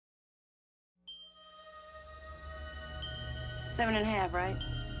7.5, right?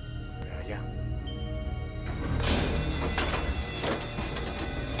 Yeah.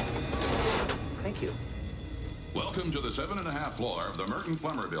 Thank you. Welcome to the 7.5 floor of the Merton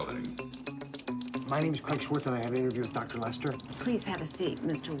Plumber Building. My name is Craig Schwartz, and I have an interview with Dr. Lester. Please have a seat,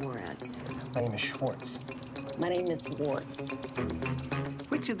 Mr. Juarez. My name is Schwartz. My name is Schwartz.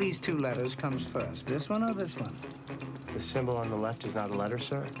 Which of these two letters comes first, this one or this one? The symbol on the left is not a letter,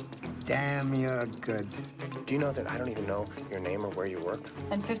 sir. Damn, you're good. Do you know that I don't even know your name or where you work?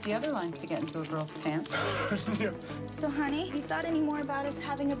 And 50 other lines to get into a girl's pants. So, honey, you thought any more about us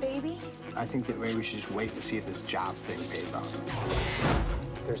having a baby? I think that maybe we should just wait and see if this job thing pays off.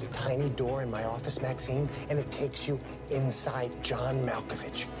 There's a tiny door in my office, Maxine, and it takes you inside John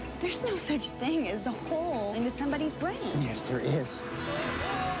Malkovich. There's no such thing as a hole into somebody's brain. Yes, there is.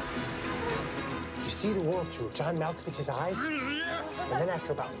 You see the world through John Malkovich's eyes, and then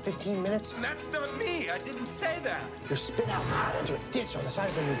after about 15 minutes... That's not me. I didn't say that. You're spit out into a ditch on the side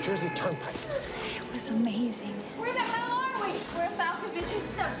of the New Jersey Turnpike. It was amazing. Where the hell are we? We're in Malkovich's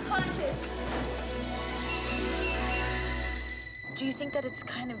subconscious. Do you think that it's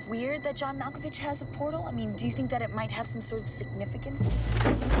kind of weird that John Malkovich has a portal? I mean, do you think that it might have some sort of significance?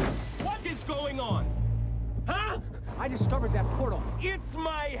 What is going on? Huh? I discovered that portal. It's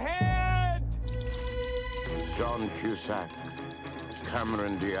my head! John Cusack,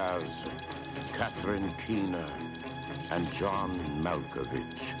 Cameron Diaz, Catherine Keener, and John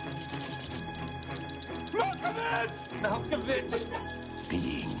Malkovich. Malkovich! Malkovich!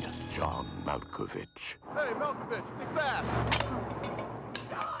 Being John Malkovich. Hey, Malkovich, be fast!